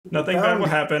Nothing bad will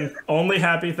happen. Only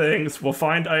happy things. We'll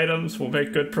find items, we'll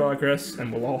make good progress,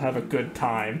 and we'll all have a good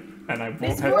time. And I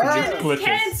won't have to use glitches.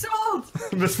 Cancelled!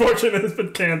 Misfortune has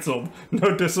been cancelled.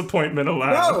 No disappointment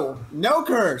allowed. No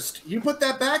cursed. You put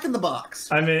that back in the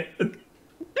box. I mean... Blessings!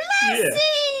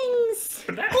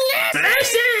 Yeah.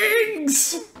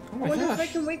 Blessings! Oh my Wonder if I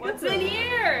gosh. can wake What's up in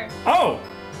here? Oh!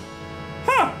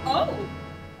 Huh! Oh.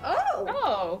 Oh!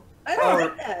 Oh. I don't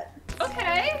like that.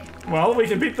 Okay. Well, we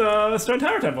can beat the Stone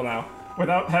Tower Temple now.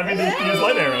 Without having to use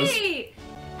light arrows. Hey!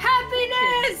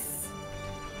 Happiness!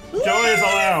 Joy is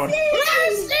allowed.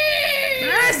 Blessings!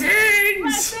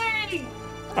 Blessing!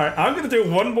 Alright, I'm gonna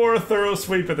do one more thorough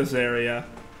sweep of this area.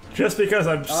 Just because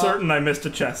I'm certain I missed a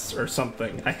chest or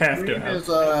something. I have to have.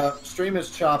 Stream is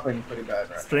chopping pretty bad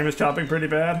right now. Stream is chopping pretty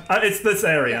bad? It's this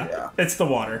area. Yeah. It's the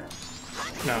water.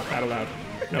 No, not allowed.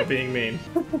 No being mean.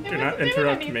 Do not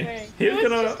interrupt me. He's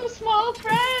gonna... just a small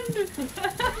friend.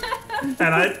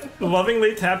 And I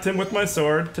lovingly tapped him with my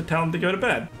sword to tell him to go to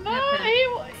bed. No,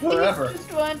 Forever. he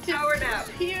just wanted Power nap.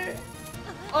 here.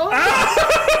 Oh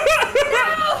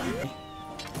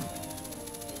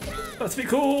Let's be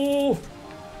cool!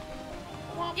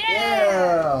 no!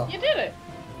 Yeah. You did it.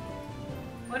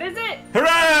 What is it?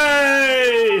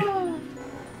 Hooray! Oh.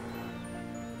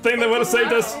 Thing that would have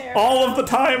saved us all of the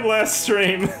time last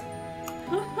stream.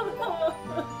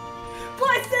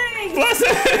 Blessing!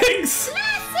 Blessings!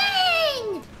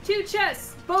 Blessing! 2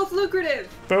 chests, both lucrative.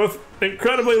 Both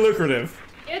incredibly lucrative.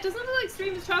 Yeah, it doesn't look like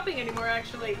stream is chopping anymore,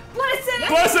 actually. Blessing!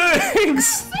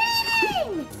 Blessings!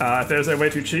 Blessing! If there's a way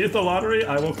to cheese the lottery,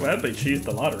 I will gladly cheese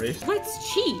the lottery.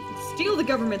 Let's cheat. Steal the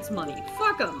government's money.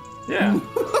 Fuck them. Yeah.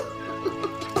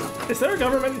 Is there a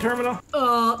government terminal?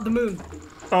 The moon.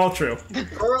 All true. Earl, I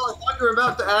thought you were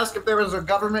about to ask if there was a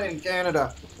government in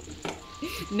Canada.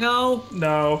 No.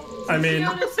 No, I mean...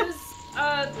 Fiona says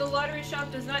the lottery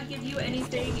shop does not give you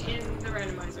anything in the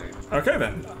randomizer. Okay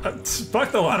then.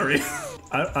 Fuck the lottery.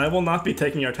 I will not be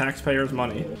taking your taxpayers'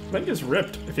 money. Link is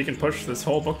ripped if he can push this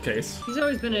whole bookcase. He's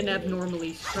always been an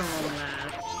abnormally strong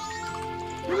lad.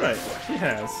 You're right, he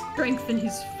has. Strength in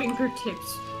his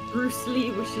fingertips. Bruce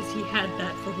Lee wishes he had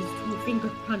that for his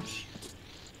 2-finger punch.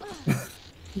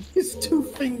 His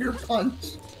 2-finger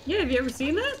punch. Yeah, have you ever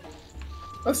seen that?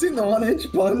 I've seen the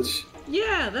 1-inch punch.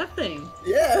 Yeah, that thing.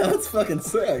 Yeah, that's fucking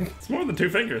sick. It's more than 2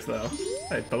 fingers though,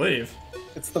 I believe.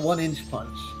 It's the 1-inch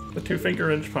punch. The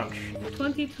 2-finger-inch punch.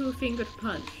 22-finger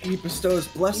punch. He bestows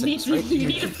blessings right You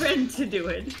need a friend to do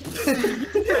it.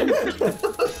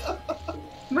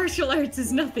 Martial arts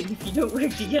is nothing if you don't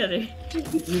work together.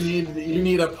 You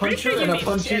need a puncher and a At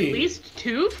punchee. least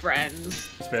 2 friends.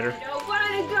 Spitter. I don't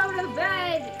want to go to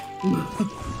bed. No!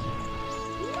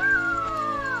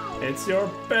 It's your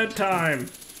bedtime.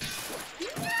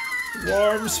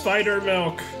 Warm spider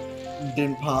milk.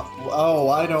 Didn't pop. Oh,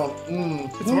 I don't.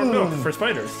 It's warm milk for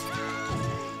spiders.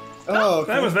 Oh,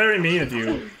 okay. That was very mean of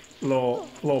you, little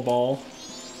ball.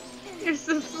 It's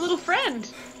this little friend.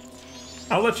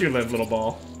 I'll let you live, little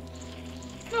ball.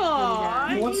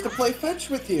 Aww. He wants to play fetch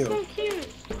with you. So cute.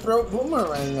 Throw a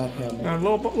boomerang at him.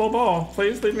 Little ball,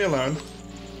 please leave me alone.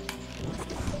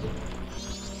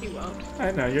 He won't.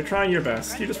 I know, you're trying your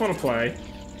best. You just want to play.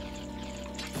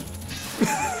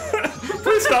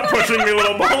 Please stop pushing me,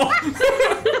 little ball.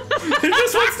 He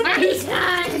just wants to play.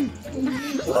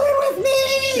 Play with me!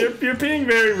 You're being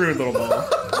very rude, little ball.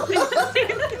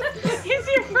 He's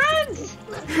your friend.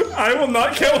 I will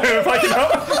not kill him if I can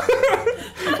help.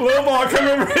 Little ball, come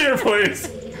over here, please.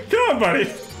 Come on,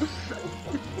 buddy.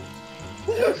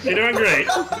 You're doing great.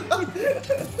 Thanks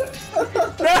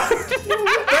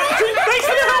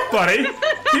for your help, buddy.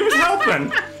 He was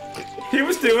helping. He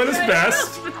was doing his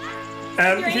best,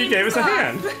 and he gave us a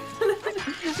hand.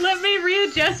 Let me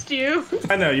readjust you.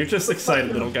 I know, you're just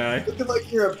excited, little guy. Looking like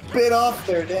you're a bit off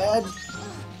there, Dad.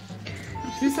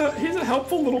 He's a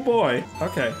helpful little boy.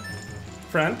 Okay.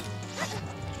 Friend,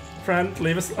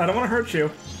 leave us. I don't want to hurt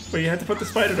you, but you had to put the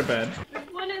spider to bed. There's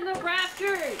one in the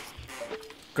rafters.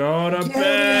 Go to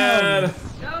bed.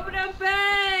 Go to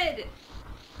bed.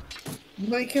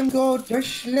 Make him go to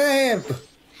sleep.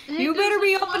 You better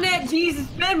be on that Jesus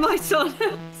bed, my son.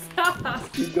 Stop.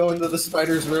 You go into the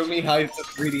spider's room, he hides a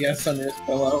 3DS under his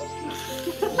pillow.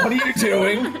 What are you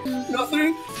doing?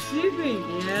 Nothing? Sleeping,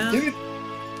 yeah. Give me...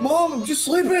 Mom, I'm just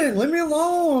sleeping! Leave me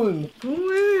alone! Go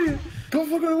away. Go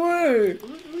fucking away!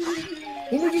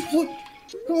 Let me just look.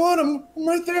 Come on, I'm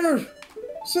right there!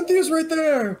 Cynthia's right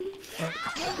there!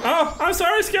 Oh, I'm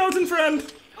sorry, skeleton friend.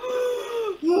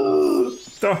 Oh,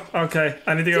 okay.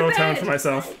 I need to go atone for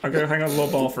myself. I'll go hang out with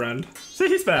little ball friend. See,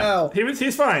 he's back. Ow.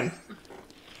 He's fine.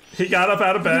 He got up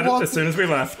out of bed as soon as we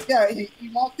left. Yeah, he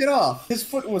walked it off. His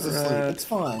foot was asleep. It's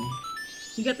fine.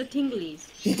 You got the tinglies.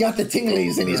 He got the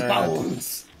tinglies in his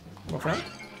bones. Well, friend?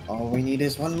 All we need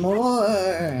is one more.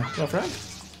 Well, friend?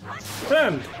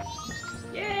 Friend!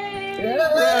 Yay!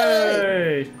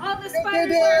 Yay! All the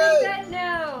spiders are in bed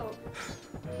now.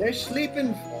 They're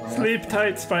sleeping. Sleep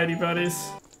tight, Spidey buddies.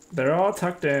 They're all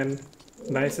tucked in,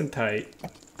 nice and tight.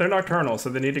 They're nocturnal, so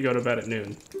they need to go to bed at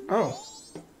noon. Oh.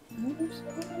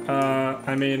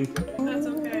 I mean... That's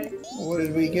okay. What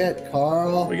did we get,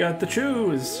 Carl? We got the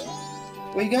shoes.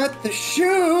 We got the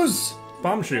shoes.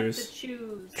 Bomb The shoes.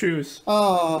 shoes. Shoes.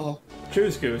 Oh.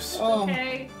 Shoes goose. Oh.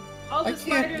 Okay. All I the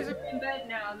can't- spiders are in bed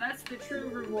now. That's the true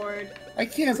reward. I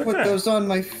can't It's put okay. those on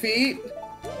my feet.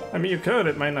 I mean, you could.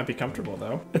 It might not be comfortable,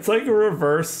 though. It's like a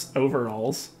reverse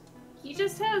overalls. He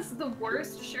just has the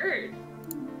worst shirt.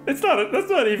 It's not. That's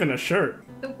not even a shirt.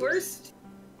 The worst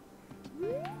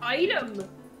item.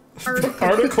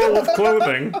 Article of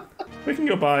clothing. We can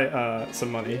go buy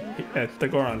some money at the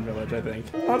Goron village, I think.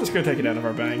 I'll just go take it out of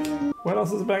our bank. What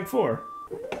else is the bank for?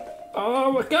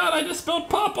 Oh my god, I just spilled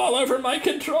pop all over my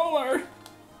controller!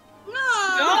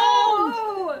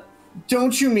 No!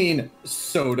 Don't you mean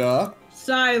soda?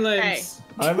 Silence.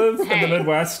 I live in the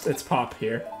Midwest, it's pop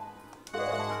here.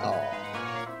 Oh.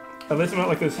 At least I'm not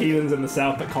like those heathens in the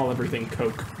South that call everything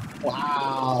Coke.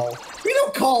 Wow. We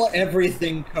don't call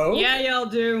everything Coke. Yeah, y'all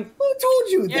do. Who told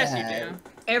you Yes, that? you do.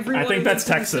 Everyone I think that's in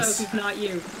the Texas. South is not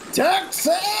you.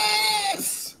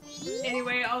 Texas!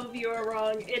 Anyway, all of you are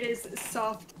wrong. It is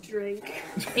soft drink.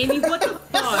 Amy, what the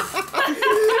fuck?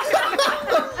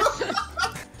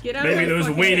 Get out Maybe of my those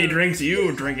fucking weedy house. drinks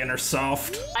you drinking are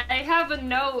soft. I have a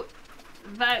note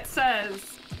that says,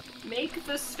 make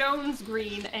the stones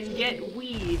green and get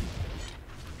weed.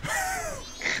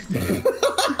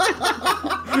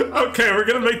 Okay, we're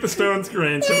gonna make the stones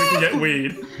green so we can get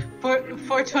weed.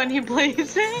 420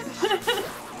 blazing.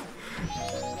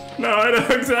 No, I know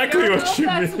exactly I don't know what if you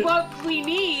that's mean. what we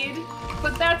need,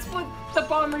 but that's what the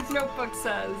Bomber's Notebook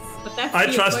says. But that's I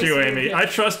the trust you, advice we Amy. give. I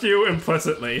trust you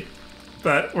implicitly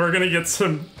that we're gonna get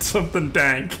something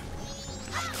dank.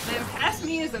 Then pass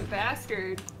me as a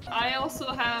bastard. I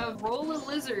also have roll a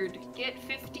lizard, get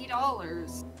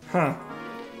 $50. Huh.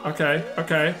 Okay,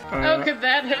 okay. Oh, could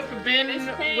that have been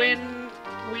This thing- when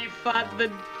we fought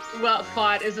the... Well,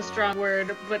 fought is a strong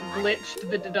word, but glitched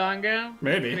the Dodongo? And it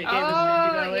Maybe. gave us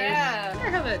Oh, $50? yeah. I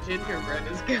wonder how that gingerbread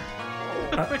is going.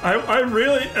 I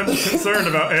really am concerned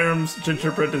about Aram's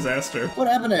gingerbread disaster. What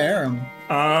happened to Aram?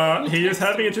 He is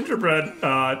having a gingerbread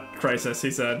crisis,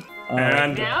 he said.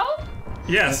 And Now?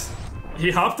 yes, he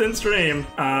hopped in stream,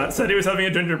 said he was having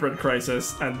a gingerbread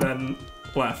crisis, and then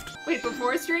left. Wait,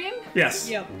 before stream? Yes.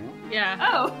 Yep. Yeah.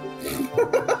 Oh.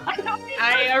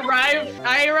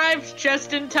 I arrived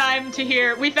just in time to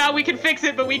hear, we thought we could fix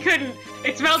it, but we couldn't.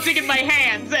 It's melting in my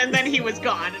hands, and then he was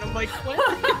gone, and I'm like, what?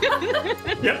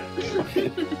 Yep.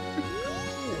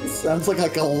 Sounds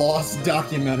like a lost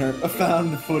documentary, a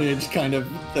found footage kind of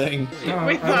thing.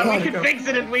 We thought we could fix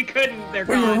it, and we couldn't. They're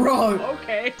We gone. were wrong.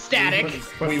 Okay. Static.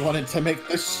 We wanted to make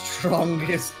the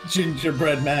strongest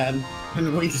gingerbread man,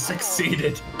 and we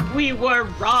succeeded. We were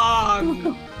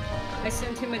wrong. I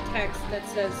sent him a text that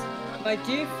says, "My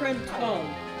dear friend Tom,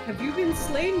 have you been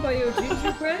slain by your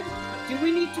gingerbread? Do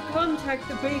we need to contact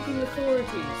the baking authorities?"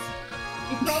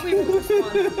 He probably won't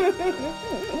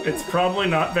respond. It's probably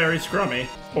not very scrummy,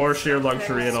 or sheer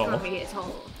luxury at all.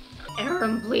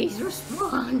 Aaron, please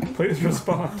respond. Please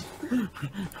respond.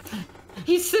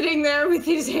 He's sitting there with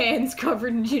his hands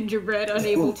covered in gingerbread,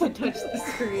 unable to touch the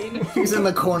screen. He's in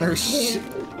the corner.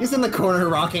 He's in the corner,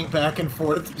 rocking back and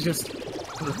forth. Just,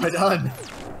 what have I done?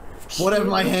 What have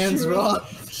my hands wrought?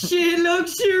 Shit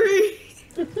luxury.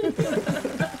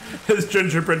 His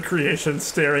gingerbread creation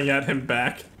staring at him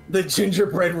back. The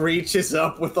gingerbread reaches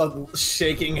up with a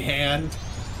shaking hand.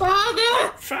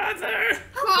 Father! Father!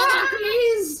 Father,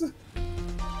 please!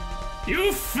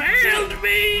 You failed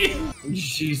me!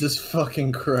 Jesus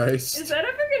fucking Christ. Is that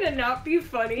ever gonna not be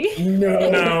funny? No.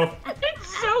 No.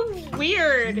 It's so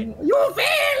weird. You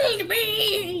failed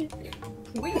me!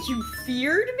 Wait, you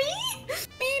feared me?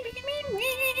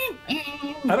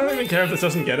 I don't even care if this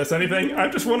doesn't get us anything. I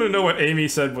just want to know what Amy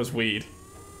said was weed.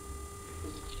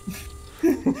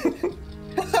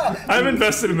 I'm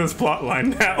invested in this plot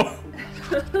line now.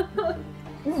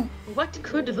 What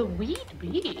could the weed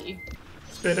be?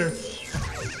 Spitter.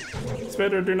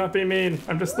 Spitter, do not be mean.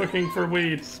 I'm just looking for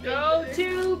weed. Go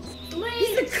to sleep!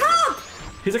 He's a cop!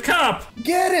 He's a cop!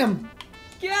 Get him!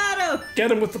 Get him!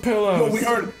 Get him with the pillows.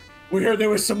 Oh, We heard there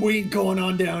was some weed going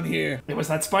on down here. It was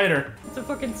that spider. It's a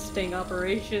fucking sting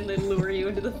operation that lure you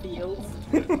into the fields.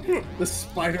 The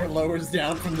spider lowers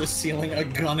down from the ceiling, a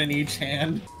gun in each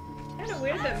hand. Kinda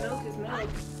weird that milk is milk.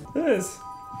 It is.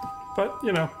 But,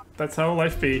 you know, that's how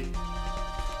life be.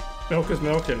 Milk is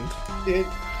milk and...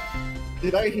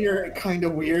 Did I hear it kind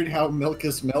of weird how milk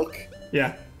is milk?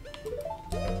 Yeah.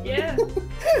 Yeah.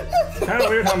 Kind of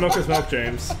weird how milk is milk,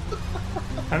 James.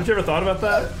 Haven't you ever thought about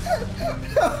that?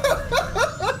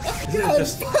 Isn't it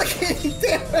just... Fucking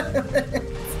damn it!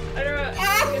 I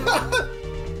don't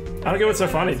know. I don't get what's so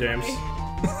funny, James.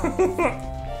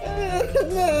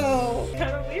 No!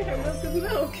 Kinda weird how milk is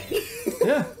milk.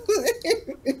 Yeah.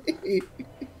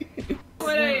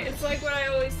 It's like what I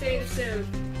always say to Civ.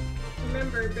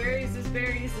 Remember, berries is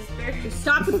berries is berries.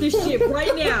 Stop with this shit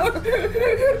right now!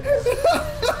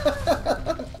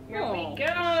 Here we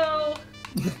go!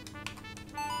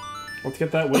 Let's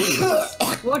get that weed.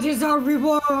 What is our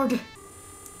reward?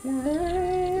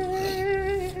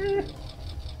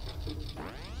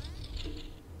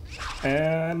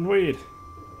 And weed.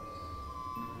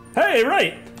 Hey,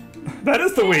 right! That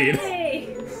is the weed!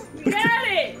 Hey! We got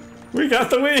it! We got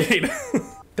the weed!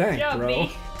 Dang, Good job, bro.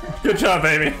 B. Good job,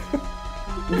 baby.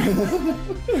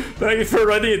 Thank you for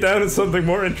writing it down as something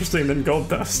more interesting than gold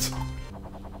dust.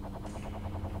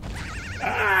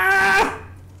 Ah!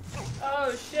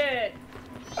 Oh shit.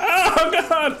 Oh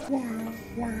god!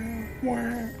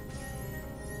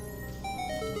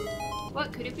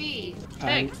 What could it be?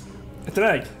 Egg. It's an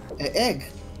egg. Egg.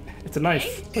 It's a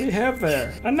knife. What do you have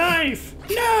there? A knife!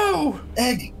 No!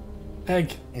 Egg.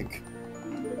 Egg. Egg.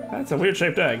 That's a weird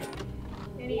shaped egg.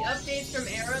 Any updates from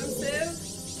Aram,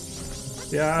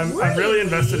 Civ? Yeah, I'm really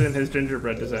invested in his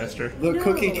gingerbread disaster. The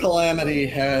cookie calamity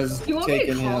has You want me to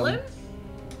taken call him. him?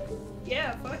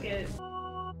 Yeah, fuck it.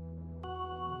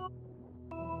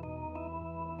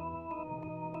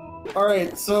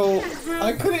 Alright, so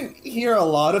I couldn't hear a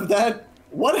lot of that.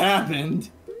 What happened?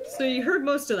 So you heard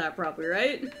most of that probably,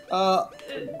 right?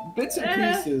 Bits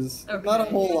and pieces. Okay. Not a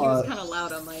whole It was lot. kind of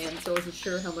loud on my end, so I wasn't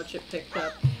sure how much it picked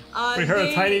up. We heard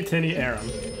a tiny, tinny Aram.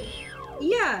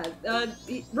 Yeah,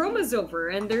 Roma's over,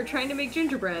 and they're trying to make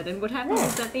gingerbread, and what happened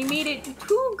is that they made it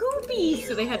too goopy,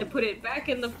 so they had to put it back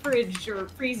in the fridge or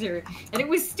freezer, and it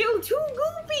was still too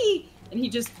goopy! And he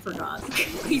just forgot.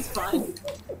 He's fine.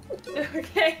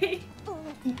 Okay.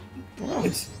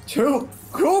 It's too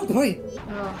goopy.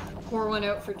 Oh, pour one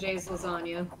out for Jay's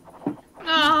lasagna. Oh,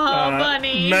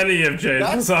 bunny. Many of Jay's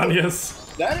lasagnas.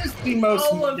 That is the most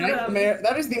All of them. nightmare.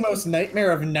 That is the most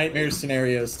nightmare of nightmare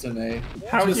scenarios to me.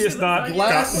 How he is not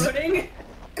glass- gotten-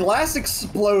 Glass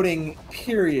exploding,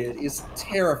 period, is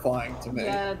terrifying to me.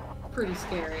 Yeah, pretty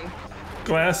scary.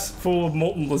 glass full of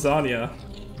molten lasagna.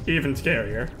 Even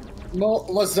scarier.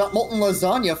 Molten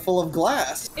lasagna full of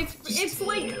glass. It's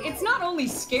like, it's not only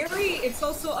scary, it's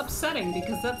also upsetting,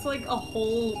 because that's like a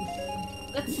whole...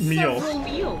 That's Meal. several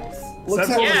meals. Looks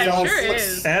Several- at Yeah, it lasagna, sure looks,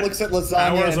 is. looks at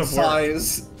lasagna Hours and of work.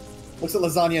 sighs. Looks at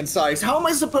lasagna and sighs. How am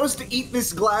I supposed to eat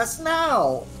this glass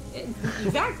now?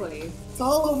 Exactly. It's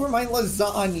all over my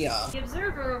lasagna. The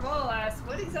observer of all asks,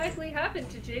 what exactly happened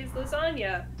to Jay's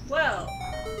lasagna? Well,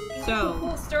 it's a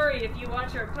cool story if you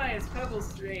watch our Pious Pebbles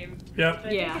stream. Yep. I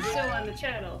think it's still on the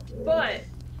channel. But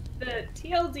the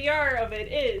TLDR of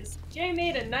it is, Jay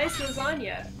made a nice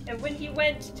lasagna, and when he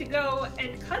went to go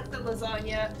and cut the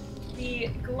lasagna, the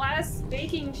glass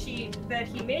baking sheet that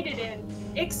he made it in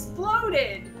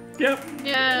exploded! Yep. It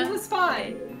Yeah. was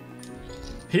fine.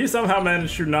 He somehow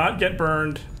managed to not get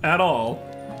burned at all.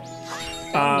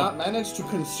 Not managed to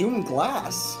consume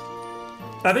glass.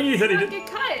 I think he said he Not did. get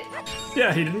cut.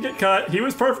 Yeah, he didn't get cut. He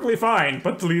was perfectly fine,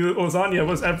 but the lasagna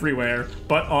was everywhere,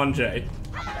 but on Jay.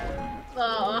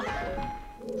 Oh.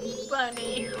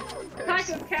 Bunny. Pack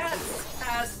of Cats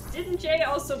asked, didn't Jay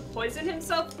also poison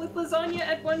himself with lasagna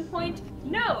at one point?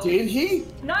 No. Did he?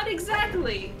 Not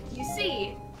exactly. You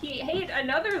see, he ate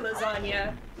another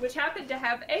lasagna, which happened to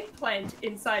have eggplant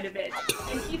inside of it,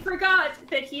 and he forgot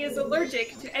that he is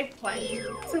allergic to eggplant,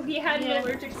 so he had an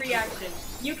allergic reaction.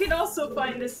 You can also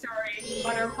find this story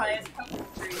on our Pious Pebbles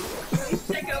stream. Please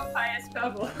check out Pious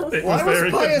Pebbles. It Why was was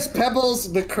very Pious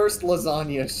Pebbles the cursed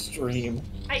lasagna stream?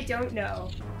 I don't know.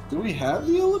 Do we have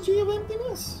the Elegy of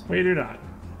Emptiness? We do not.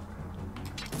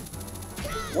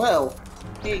 Well,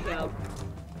 There you go.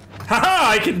 Haha!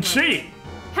 I can cheat.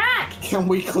 Hack! can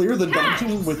we clear the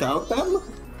dungeon without them?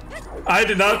 I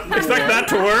did not expect that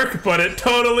to work, but it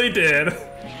totally did.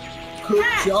 Good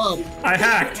job. I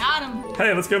hacked. Got him.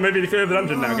 Hey, let's go maybe to clear the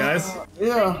dungeon now, guys.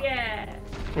 Yeah. Yeah.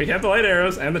 We have the light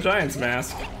arrows and the giant's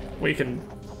mask. We can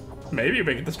maybe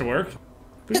make this to work.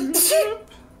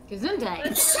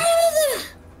 Gesundheit.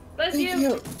 Bless Thank you.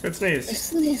 you. Good sneeze.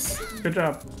 Sneeze. Good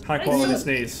job. High quality you.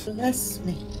 sneeze. Bless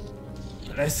me.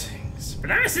 Blessings.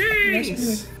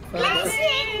 Blessings!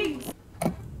 Blessings.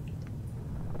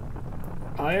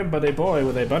 I am but a boy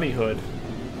with a bunny hood.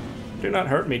 Do not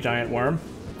hurt me, giant worm.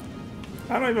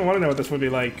 I don't even want to know what this would be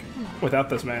like without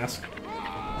this mask.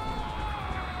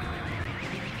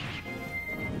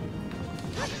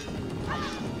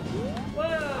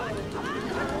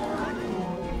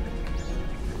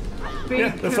 Yeah,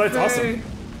 this light's awesome.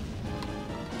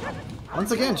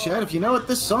 Once again, Chad, if you know what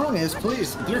this song is,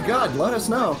 please, dear God, let us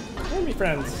know. Hear me,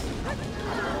 friends.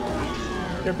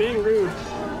 You're being rude.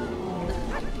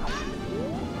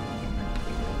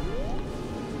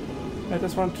 I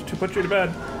just want to put you to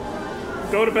bed.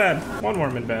 Go to bed. One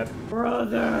worm in bed.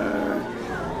 Brother.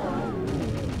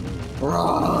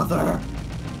 Brother.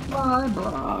 My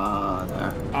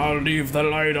brother. I'll leave the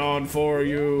light on for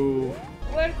you.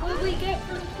 What will we get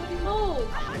from the mold?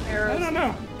 I don't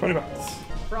know. 20 bucks.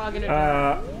 Frog in a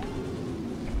jar.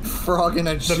 Frog in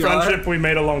a The jar. friendship we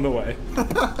made along the way.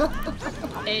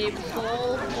 A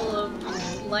bowl full of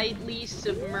slightly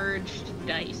submerged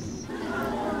dice.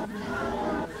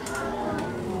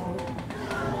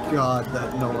 God,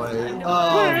 that noise.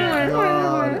 Oh my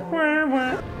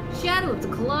God. Shadow of the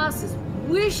Colossus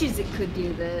wishes it could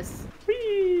do this. Could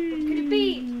it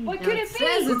be? What Now could it it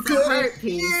says be? it's a heart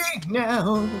piece.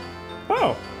 Now.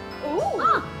 Oh,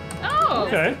 Ooh. Oh!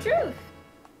 okay. Truth.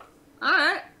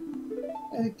 Alright.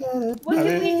 What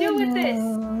can we do with this?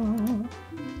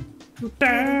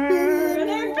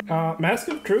 Mask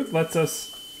of Truth lets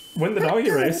us win the doggy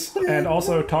race and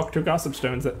also talk to gossip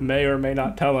stones that may or may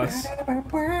not tell us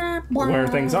where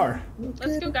things are.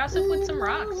 Let's go gossip with some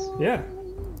rocks. Yeah,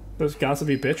 those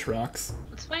gossipy bitch rocks.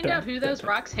 Let's find out who those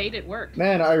rocks hate at work.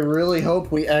 Man, I really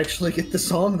hope we actually get the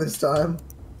song this time.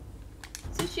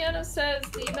 Sushiano says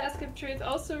the Mask of Truth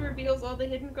also reveals all the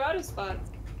hidden grotto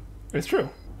spots. It's true.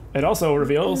 It also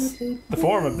reveals the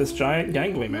form of this giant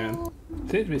gangly man.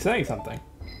 Seems to be saying something.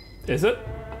 Is it?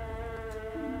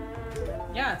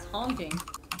 Yeah, it's honking.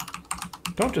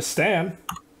 Don't just stand.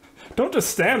 Don't just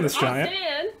stand this giant.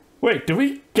 Stan. Wait, do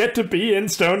we get to be in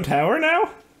Stone Tower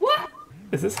now? What?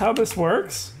 Is this how this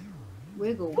works?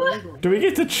 Wiggle, wiggle. Do we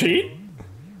get to cheat?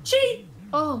 Cheat.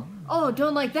 Oh,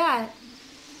 don't like that.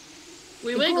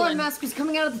 We The Goron wiggling. mask is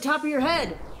coming out at the top of your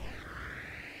head.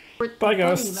 Or the Bye, bunny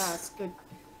ghosts. mask.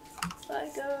 Bye,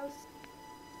 ghost.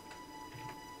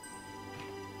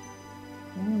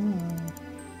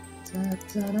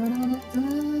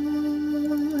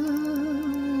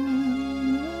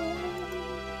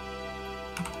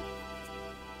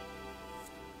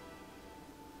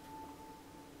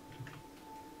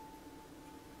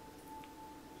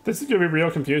 This is gonna be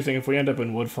real confusing if we end up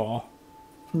in Woodfall.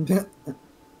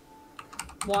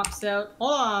 Walks out.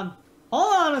 Hold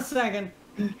on a second.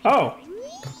 Oh,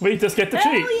 we just get to cheat.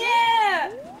 Hell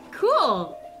yeah!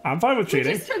 Cool. I'm fine with We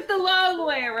cheating. just took the long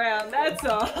way around, that's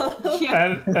all.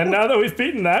 Yeah. And now that we've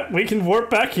beaten that, we can warp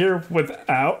back here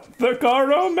without the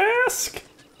Garo mask?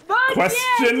 Fuck yeah,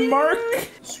 Question dude! mark?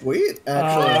 Sweet,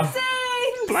 actually.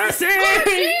 Blessings!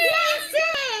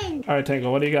 Blessing! Alright,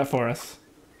 Tingle, what do you got for us?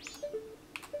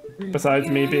 Besides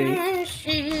me being...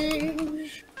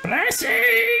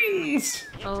 Blessings!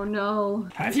 Oh no.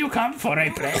 Have you come for a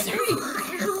blessing?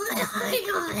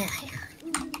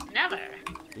 Never.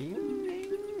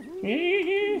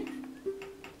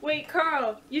 Wait,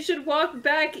 Carl, you should walk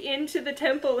back into the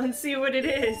temple and see what it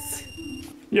is.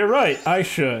 You're right, I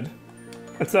should.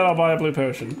 Instead, I'll buy a blue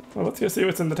potion. Well, let's go see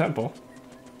what's in the temple.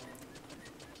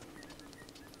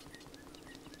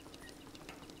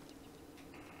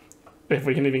 If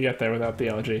we can even get there without the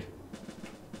elegy.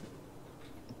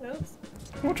 Oops.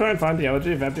 We'll try and find the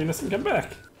elegy of emptiness and come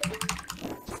back.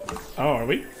 Oh, are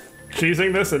we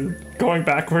cheesing this and going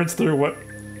backwards through what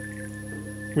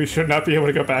we should not be able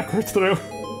to go backwards through?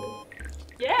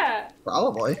 Yeah.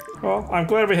 Probably. Well, I'm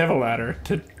glad we have a ladder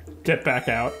to get back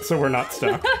out, so we're not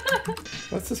stuck.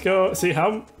 Let's just go see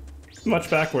how much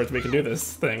backwards we can do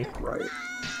this thing. Right.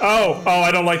 Oh,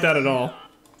 I don't like that at all.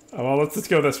 Oh, well, let's just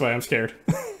go this way. I'm scared.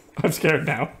 I'm scared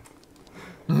now.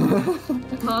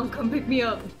 Tom, come pick me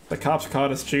up. The cops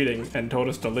caught us cheating and told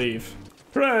us to leave.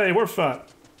 Hooray, we're fun.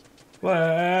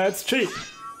 Let's cheat.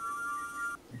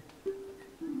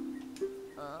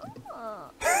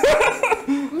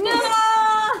 No!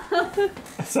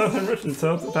 Self-enriched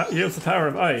yields the power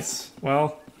of ice.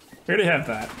 Well, we already have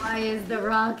that. Why is the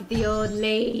rock the old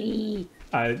lady?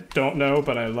 I don't know,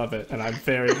 but I love it, and I'm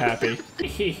very happy.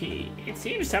 It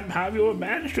seems somehow you have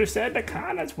managed to send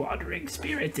Akana's wandering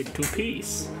spirits into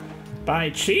peace. By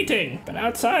cheating! But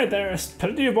outside there are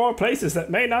plenty of more places that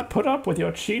may not put up with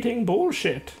your cheating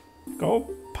bullshit. Go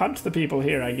punch the people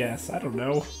here, I guess. I don't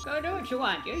know. Go do what you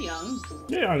want. You're young.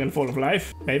 You're young and full of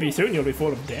life. Maybe soon you'll be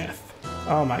full of death.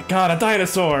 Oh my god, a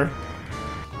dinosaur!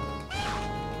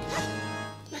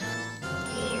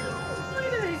 Why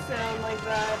do they sound like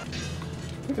that?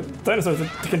 Look at dinosaurs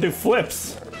that can do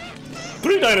flips.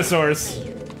 3 dinosaurs!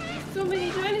 So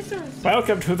many dinosaurs.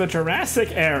 Welcome to the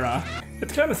Jurassic era.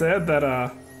 It's kind of sad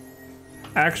that,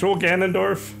 actual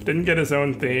Ganondorf didn't get his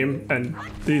own theme, and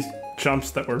these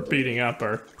chumps that we're beating up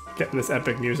are getting this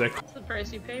epic music. That's the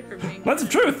price you pay for being. That's the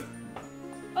truth!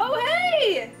 Oh,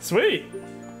 hey! Sweet!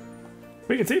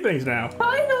 We can see things now.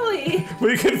 Finally!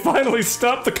 We can finally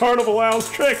stop the Carnival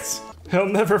Owl's tricks! He'll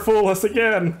never fool us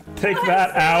again! Take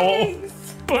that, owl!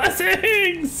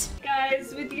 Blessings!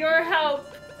 Guys, with your help,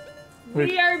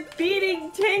 we are beating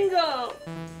Tingle!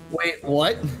 Wait,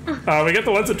 what? We get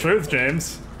the lens of truth,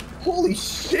 James. Holy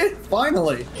shit,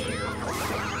 finally!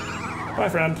 Bye,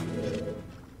 friend.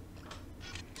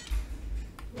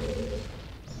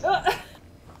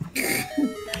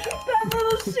 That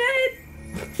little shit!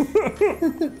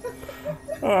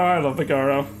 Oh, I love the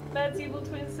Garo. Matt's Evil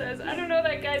Twin says, I don't know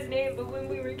that guy's name, but when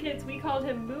we were kids, we called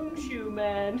him Moonshoe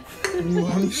Man.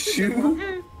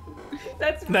 Moonshoe?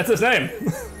 That's That's his name.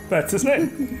 That's his name.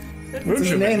 His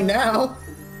Moonshoe Man. name now.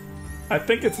 I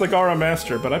think it's the Garo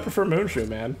Master, but I prefer Moonshoe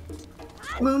Man.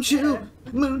 Moonshoe,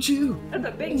 Moonshoe.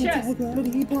 a big chest.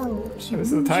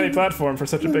 This is a tiny platform for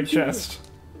such a big chest.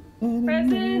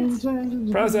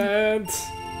 Present! Present!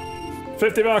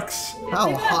 $50.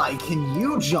 How high can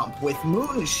you jump with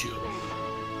Moonshoe?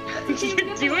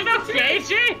 You're doing okay,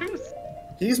 James?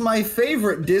 He's my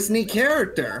favorite Disney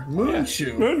character,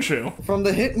 Moonshoe. Moonshoe. From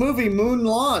the hit movie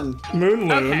Moonlawn.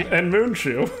 Moonloon Okay. and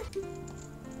Moonshoe.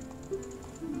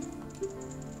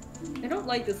 I don't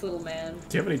like this little man.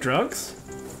 Do you have any drugs?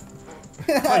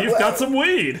 Oh, you've got some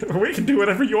weed. We can do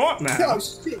whatever you want now. Oh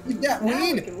shit, you got Now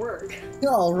it weed? can work.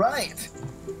 All right.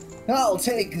 I'll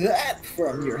take that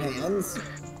from your hands.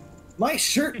 My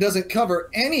shirt doesn't cover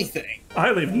anything.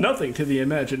 I leave nothing to the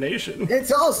imagination.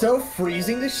 It's also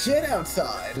freezing the shit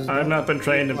outside. I've not been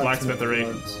trained in Lots of blacksmithery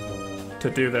drugs. to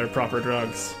do their proper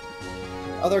drugs.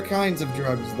 Other kinds of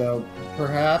drugs, though.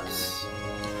 Perhaps.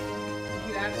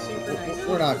 You act super nice.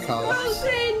 We're not cops.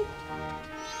 Wilson!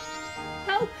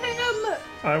 Help him!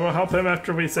 I will help him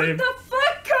after we What save. the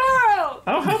fuck, Carl?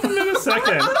 I'll help him in a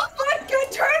second. What the fuck?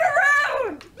 Turn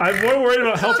around! I'm more worried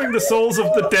about helping the souls of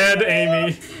the dead,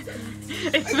 Amy.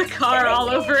 It's the car all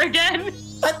over again.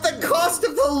 At the cost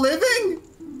of the living?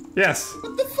 Yes.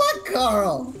 What the fuck,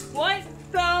 Carl? What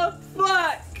the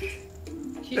fuck?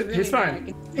 She's really He's fine.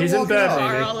 dragging. He's in walk bed, out.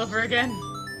 Car Amy. all over again.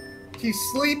 He's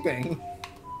sleeping.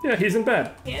 Yeah, he's in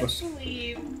bed. Can't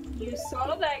believe you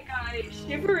saw that guy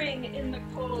shivering in the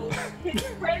cold, his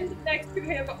friend next to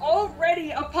him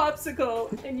already a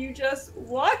popsicle, and you just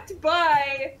walked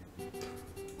by.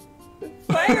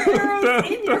 Fire arrows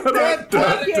in your back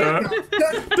pocket. Dance with a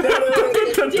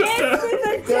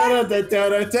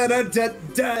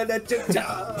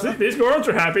death. See, these girls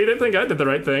are happy. They think I did the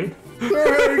right thing.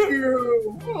 Thank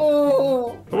you.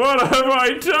 Oh. What have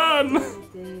I done?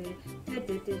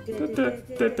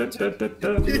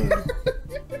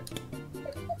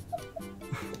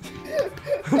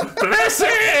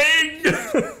 Blessing!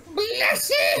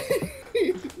 Blessing.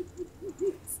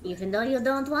 Even though you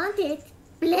don't want it.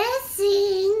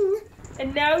 Blessing!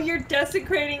 And now you're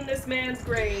desecrating this man's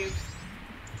grave.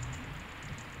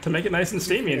 To make it nice and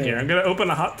steamy in here, I'm gonna open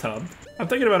a hot tub. I'm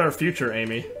thinking about our future,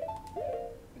 Amy.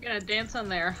 We're gonna dance on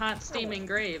their hot, steaming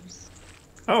graves.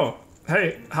 Oh,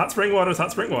 hey, hot spring water's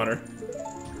hot spring water.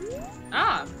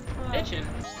 Ah, bitchin'.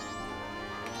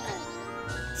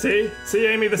 See? See,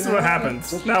 Amy, this is what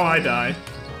happens. Now I die.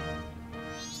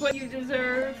 It's what you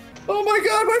deserve. Oh my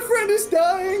god, my friend is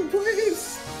dying,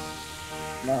 please.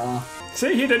 Nah,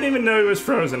 See, he didn't even know he was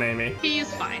frozen, Amy.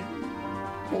 He's fine.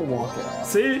 we'll walk it off.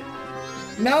 See?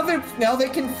 Now they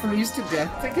can freeze to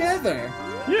death together,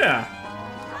 Yeah.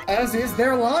 as is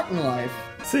their lot in life.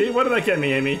 See, what did that get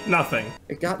me, Amy? Nothing.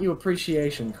 It got you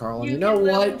appreciation, Carl. You You know can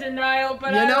live in what? denial,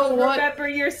 but You I know will what? remember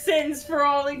your sins for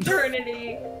all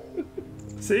eternity.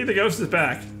 See, the ghost is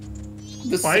back.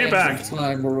 The Why are you sands back? of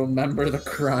time will remember the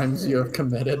crimes you have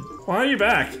committed. Why are you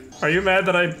back? Are you mad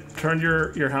that I turned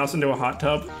your house into a hot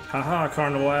tub? Haha,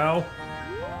 Carnival Owl.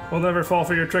 We'll never fall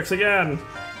for your tricks again.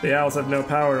 The owls have no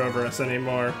power over us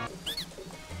anymore.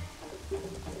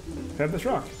 Have this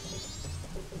rock.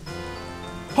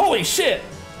 Holy shit!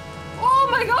 Oh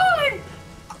my god!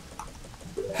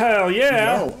 Hell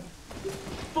yeah! No.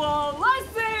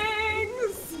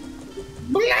 Blessings!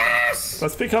 Bless!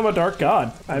 Let's become a dark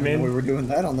god. I We mean, were doing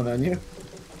that on the menu.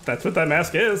 That's what that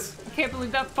mask is. I can't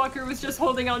believe that fucker was just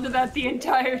holding on to that the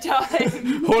entire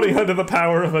time. Holding onto the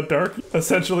power of a dark,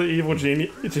 essentially evil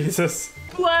genie. Jesus.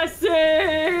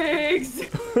 Blessings!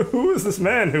 Who is this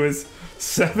man who is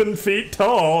 7 feet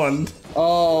tall and...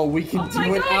 Oh, we can do Oh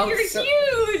my it god, you're outside.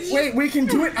 huge! Wait, we can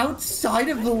do it outside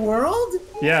of the world?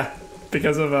 Yeah,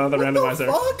 because of the randomizer.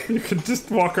 fuck? You can just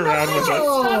walk around with it.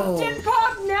 Oh. Stop Tin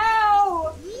Pop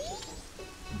now!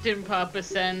 Dim Pop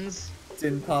ascends.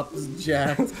 Tin Pop is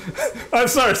jacked. I'm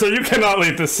sorry, so you cannot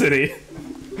leave the city.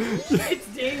 It's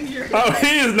dangerous. Oh,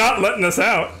 he is not letting us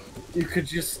out. You could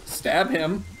just stab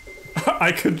him.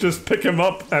 I could just pick him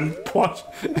up and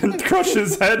crush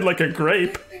his head like a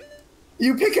grape.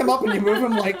 You pick him up and you move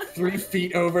him like 3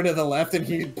 feet over to the left, and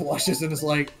he blushes and is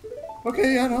like,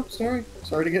 "Okay, yeah, no, sorry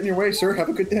to get in your way, sir. Have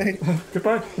a good day.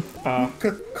 Goodbye.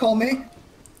 Call me.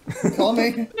 Call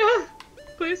me."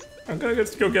 Please. I'm gonna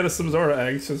just go get us some Zora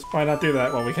eggs. Just why not do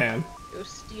that while we can? Go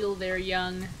steal their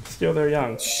young. Steal their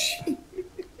young.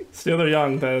 Steal their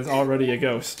young that is already a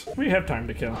ghost. We have time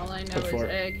to kill. All I know is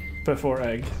egg. Before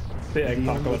the egg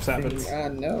apocalypse happens. I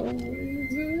know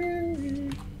is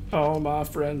egg. All my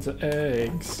friends are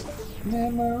eggs.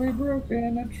 Memory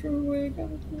broken, a true egg.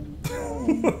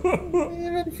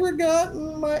 Even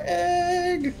forgotten my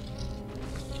egg.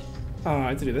 Oh, I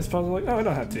have to do this puzzle. Oh, I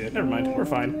don't have to. Never mind. We're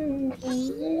fine.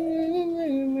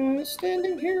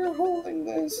 Standing here holding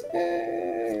this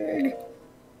egg.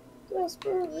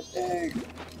 Desperate egg.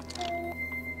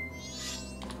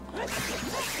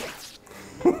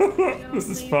 This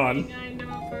is fun. I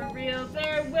know for real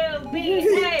there will be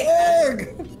eggs.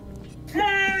 Egg!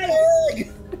 Eggs!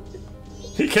 Egg!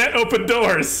 He can't open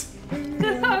doors. Oh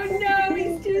no,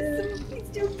 he's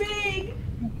too big.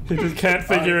 He just can't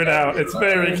figure it out. It's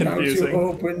very How to confusing.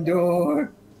 open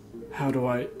door. How do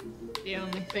I? The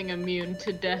only thing immune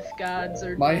to death gods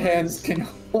are My doors. hands can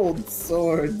hold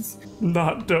swords,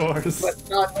 Not doors. but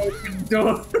not open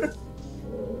door.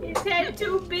 His head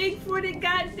too big for the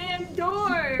goddamn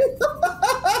door.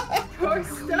 Door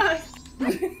stuck.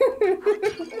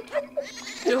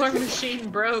 Door machine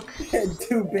broke. Head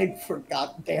too big for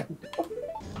goddamn door.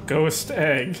 Ghost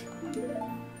egg.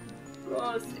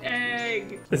 Lost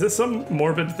egg. Is this some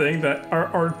morbid thing that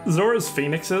are Zora's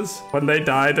phoenixes? When they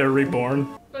die, they're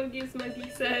reborn. Fungus Monkey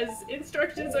says,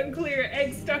 instructions unclear,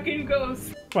 egg stuck in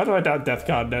ghost. Why do I doubt Death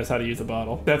God knows how to use a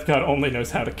bottle? Death God only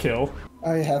knows how to kill.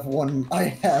 I have Yeah, one.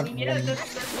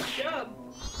 that's his job.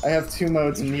 I have 2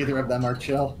 modes and neither of them are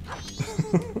chill.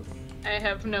 I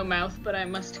have no mouth, but I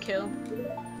must kill.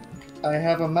 I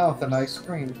have a mouth and I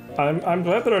scream. I'm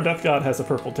glad that our Death God has a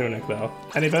purple tunic, though.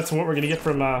 Any bets on what we're gonna get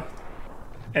from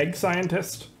Egg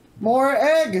Scientist? More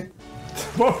egg!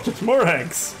 Just more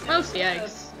eggs. Mostly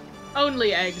eggs.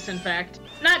 Only eggs, in fact.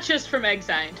 Not just from Egg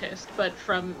Scientist, but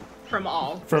from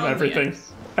all. From Only everything.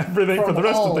 eggs. Everything for From the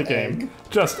rest of all the game. egg.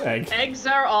 Just egg. Eggs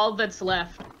are all that's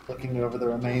left. Looking over the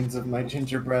remains of my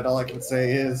gingerbread, all I can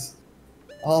say is,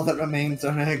 all that remains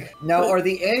are egg. Now, are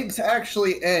the eggs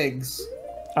actually eggs?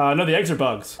 No, the eggs are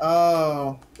bugs.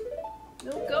 Oh.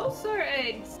 No ghosts are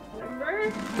eggs,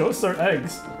 remember? Ghosts are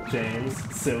eggs, James.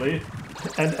 Silly.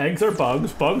 And eggs are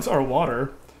bugs. Bugs are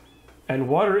water. And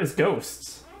water is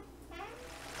ghosts.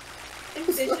 And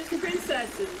fish is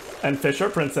princesses. And fish are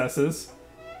princesses.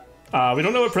 We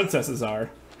don't know what princesses are,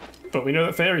 but we know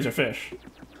that fairies are fish.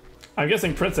 I'm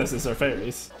guessing princesses are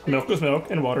fairies. Milk is milk,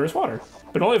 and water is water.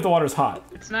 But only if the water's hot.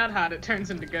 It's not hot, it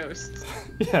turns into ghosts.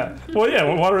 Yeah. Well, yeah,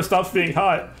 when water stops being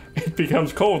hot, it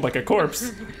becomes cold like a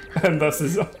corpse, and thus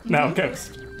is now a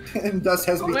ghost. And thus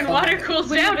has When become, water cools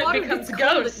down, it Water becomes gets a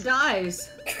cold, ghost. it dies.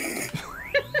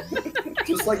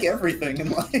 just like everything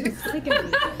in life. Like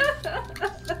everything.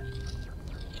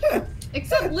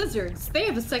 Except lizards, they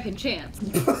have a second chance.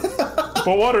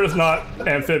 But water is not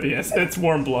amphibious, it's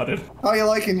warm-blooded. How you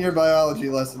liking your biology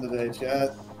lesson today,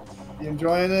 chat? You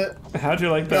enjoying it? How'd you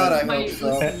like God, that? I hope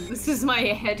so. This is my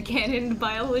headcanon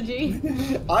biology.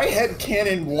 I had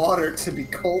cannon water to be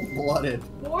cold-blooded.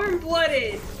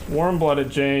 Warm-blooded. Warm-blooded,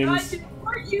 God, James.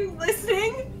 aren't you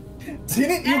listening?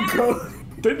 Didn't you go?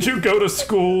 Didn't you go to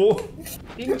school?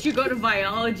 Didn't you go to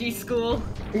biology school?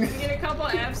 You get a couple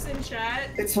F's in chat.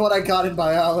 It's what I got in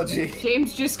biology.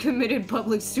 James just committed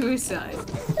public suicide.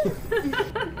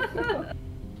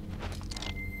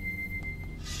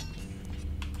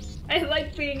 I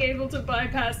like being able to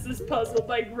bypass this puzzle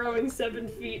by growing 7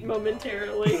 feet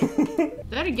momentarily.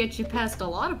 That'd get you past a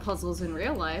lot of puzzles in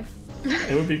real life.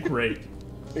 It would be great.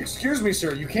 Excuse me,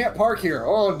 sir, you can't park here.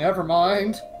 Oh, never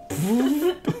mind.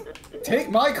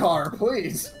 Take my car,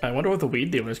 please. I wonder what the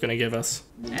weed dealer's gonna give us.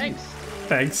 Eggs.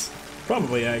 Eggs.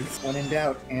 Probably eggs. When in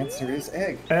doubt, answer is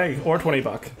egg. Egg or 20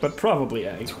 buck, but probably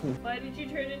egg. Why did you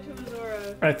turn into a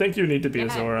Zora? I think you need to be a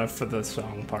Zora for the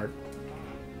song part.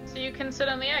 So you can sit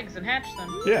on the eggs and hatch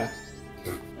them. Yeah.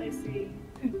 I see.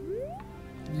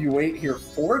 You wait here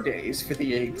 4 days for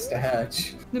the eggs to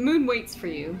hatch. The moon waits for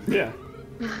you. Yeah.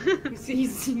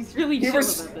 He's really chill about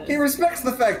this. He respects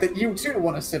the fact that you too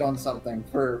want to sit on something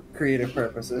for creative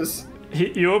purposes.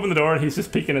 You open the door and he's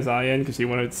just peeking his eye in because he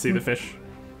wanted to see the fish.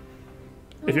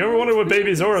 If you ever wondered what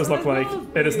baby Zoras look like,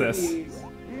 it is this.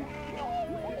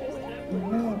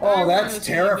 Oh, that's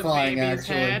terrifying,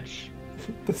 actually.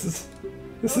 This is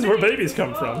where babies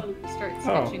come from. Start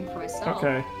sketching for myself.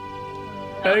 Okay.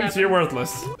 Eggs, you're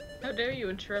worthless. How dare you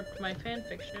interrupt my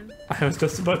fanfiction? I was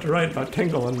just about to write about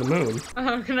Tingle and the moon.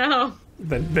 Oh no.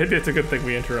 Then maybe it's a good thing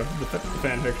we interrupted the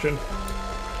fanfiction.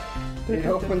 It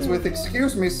opens with,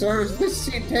 "Excuse me, sir, is this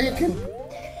seat taken?"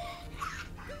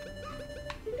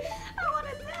 I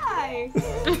wanna die!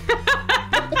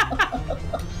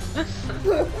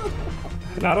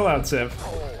 Not allowed, Civ.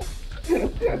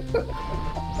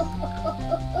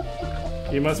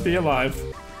 You must be alive.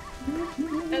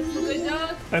 That's the good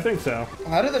dog? I think so.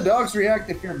 How do the dogs react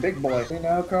if you're a big boy? You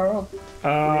know, Carl? Do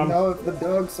you know if the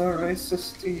dogs are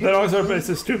racist to you? The dogs are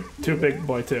racist to big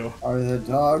boy too. Are the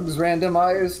dogs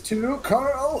randomized too,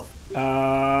 Carl?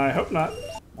 I hope not.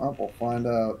 Well, we'll find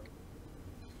out.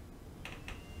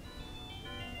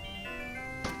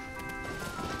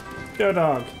 Go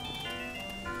dog.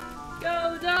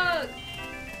 Go dog!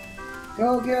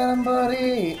 Go get him,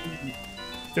 buddy!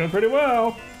 Doing pretty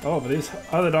well. Oh, but these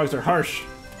other dogs are harsh.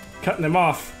 Cutting him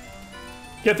off.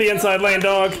 Get the inside lane,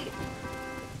 dog.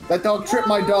 That dog tripped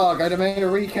my dog. I demand a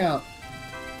recount.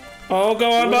 Oh,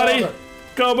 go on, buddy.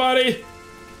 Go, buddy.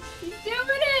 He's doing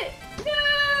it!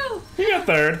 No! You got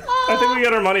third. I think we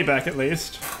get our money back at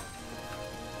least.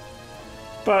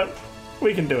 But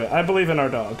we can do it. I believe in our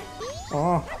dog.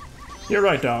 Oh, you're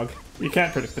right, dog. You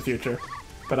can't predict the future,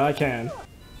 but I can.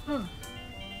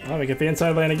 Let me get the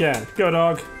inside lane again. Go,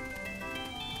 dog.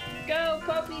 Go,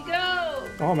 puppy, go!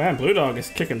 Oh man, Blue Dog is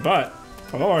kicking butt.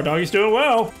 Oh, our doggy's doing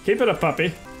well. Keep it up,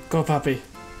 puppy. Go, puppy.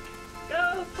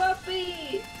 Go,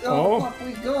 puppy! Go, Oh.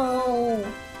 puppy, go!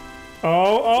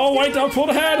 Oh, White Dog pulled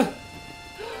ahead.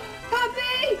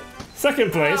 Puppy!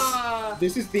 Second place.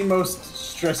 This is the most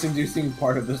stress-inducing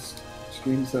part of this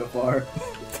stream so far.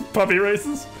 Puppy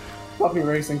races. Puppy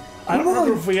racing. I don't Come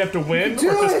remember on. if we have to win Do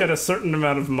or just it. get a certain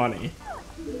amount of money.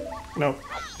 Nope,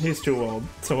 he's too old,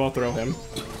 so I'll throw him.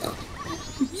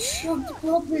 Chucked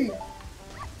puppy.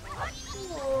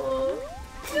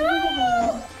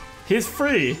 No! He's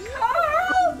free.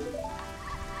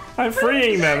 I'm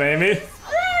freeing them, Amy.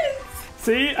 Friends!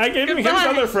 See, I gave him his Goodbye.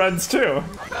 other friends too.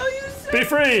 Oh, you said Be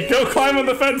free. Go climb on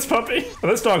the fence, puppy. Oh,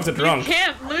 this dog's a You drunk.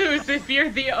 can't lose if you're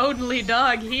the only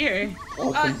dog here.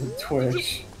 Welcome to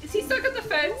Twitch. Is he stuck on the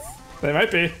fence? They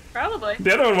might be. Probably.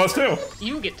 The other one was too.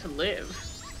 You get to live.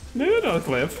 No, don't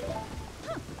live.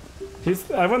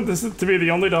 I want this to be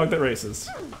the only dog that races.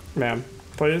 Ma'am,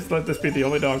 please let this be the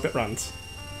only dog that runs.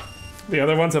 The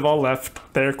other ones have all left.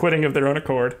 They're quitting of their own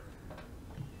accord.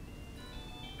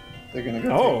 They're gonna go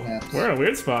Oh, take naps. we're in a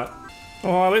weird spot.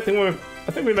 Oh, I think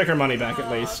we make our money back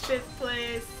at least. 5th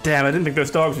place. Damn, I didn't think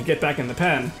those dogs would get back in the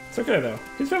pen. It's okay though.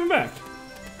 He's coming back.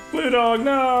 Blue Dog,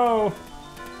 no!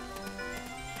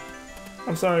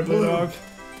 I'm sorry, Blue Dog.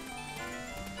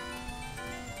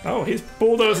 Oh, he's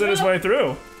bulldozing his way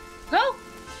through. Oh,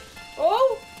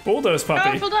 Oh! Bulldoze puppy.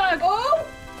 powerful dog. Oh!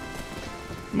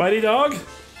 Mighty dog.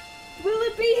 Will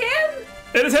it be him?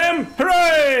 It is him!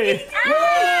 Hooray!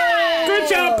 Good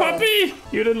job, puppy!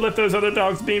 You didn't let those other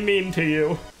dogs be mean to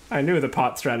you. I knew the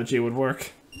pot strategy would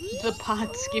work. The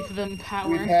pots give them power.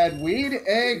 We've had weed,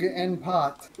 egg, and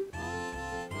pot.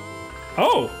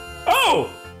 Oh! Oh!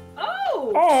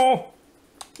 Oh! Oh!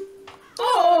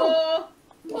 Oh!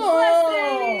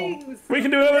 Blessings! We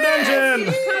can do another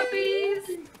dungeon!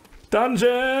 Puppies!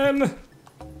 Dungeon!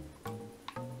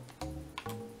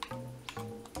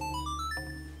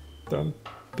 Dum,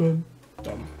 dum,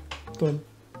 dum, dum,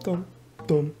 dum,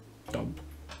 dum, dum.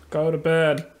 Go to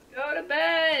bed. Go to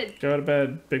bed! Go to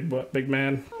bed, big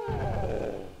man.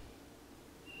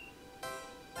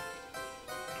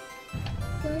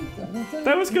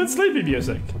 That was good sleepy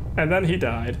music. And then he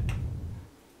died.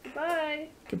 Bye.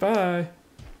 Goodbye.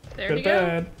 There Go we to go.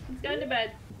 bed. He's gone to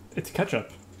bed. It's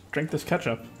ketchup. Drink this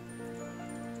ketchup.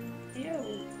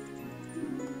 Ew.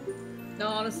 No,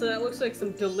 honestly, that looks like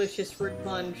some delicious fruit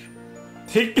punch.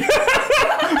 He spits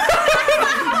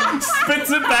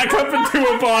it back up into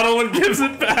a bottle and gives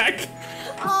it back.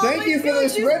 Thank you for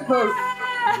this red boat.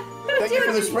 Thank you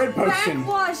for this red potion.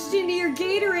 Backwashed into your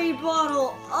Gatorade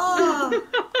bottle. Oh,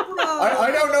 bro.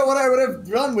 I don't know what I would have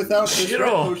done without this red Shiro.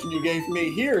 potion you gave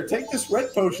me. Here, take this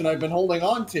red potion I've been holding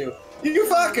on to. You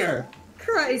fucker!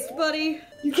 Christ, buddy.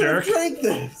 You could have Jerk. drank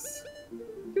this.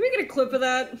 Can we get a clip of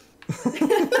that?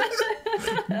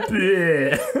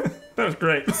 Yeah. That was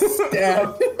great.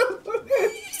 Stab.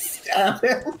 Stab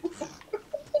him.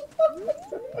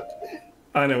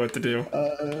 I know what to do.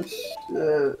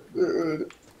 Shit,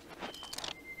 dude.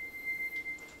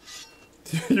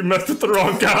 You messed with the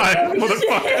wrong guy,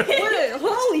 motherfucker. What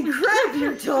holy crap,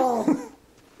 you're tall. Why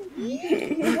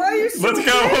are you so Let's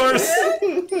go, horse.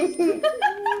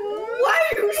 Why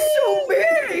are you so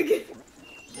big?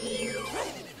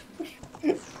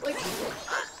 Like,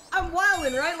 I'm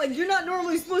wildin', right? Like, you're not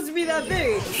normally supposed to be that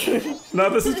big. No,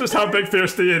 this is just how big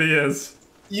Fierce Deity is.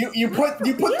 You put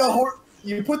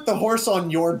the horse on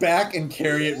your back and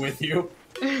carry it with you.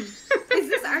 Is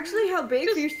this actually how big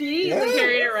Fierce Deity is? Yeah.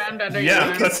 Carry it around under your Yeah,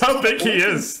 arm. that's how big he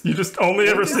is. You just only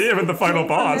ever see him in the final I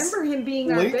boss. remember him being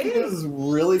that Link big. is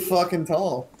really fucking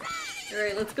tall.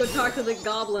 Alright, let's go talk to the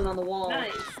goblin on the wall.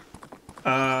 Nice.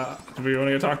 Do we want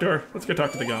to go talk to her? Let's go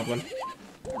talk to the goblin.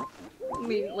 I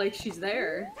mean, like, she's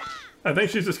there. I think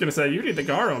she's just gonna say, you need the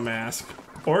Garo mask.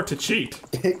 Or to cheat.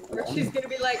 Pick Or one. she's gonna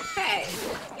be like, hey,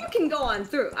 you can go on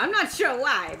through. I'm not sure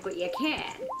why, but you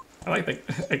can. I like the...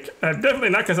 definitely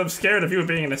not because I'm scared of you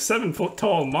being a 7-foot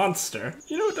tall monster.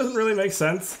 You know what doesn't really make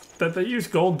sense? That they use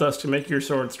gold dust to make your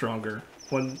sword stronger.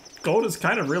 When gold is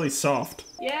kind of really soft.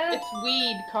 Yeah. It's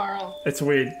weed, Carl. It's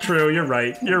weird. True, you're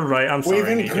right. You're right. I'm sorry,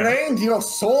 We've Nika. ingrained your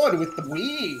sword with the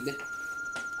weed.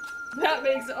 That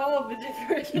makes all the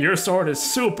difference. Your sword is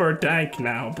super dank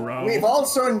now, bro. We've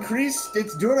also increased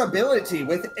its durability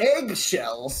with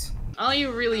eggshells. All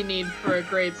you really need for a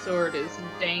great sword is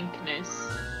dankness.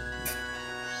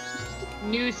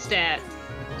 New stat,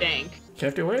 dank.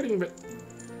 Kept you waiting, but...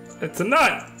 It's a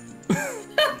nut!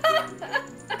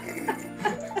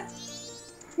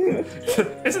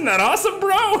 Isn't that awesome,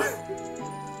 bro?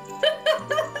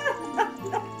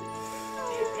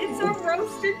 It's a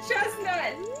roasted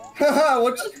chestnut. Haha,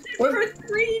 what? For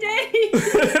 3 days.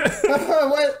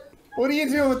 What are you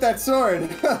doing with that sword?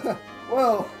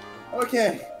 Well,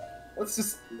 okay. Let's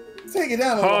just take it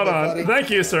down a Hold little on. bit, buddy.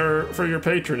 Thank you, sir, for your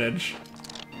patronage.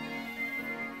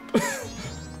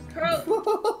 Carl,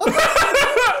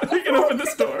 You can open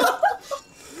this door.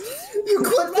 You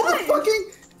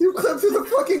clipped through the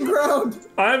fucking ground.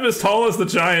 I'm as tall as the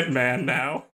giant man now.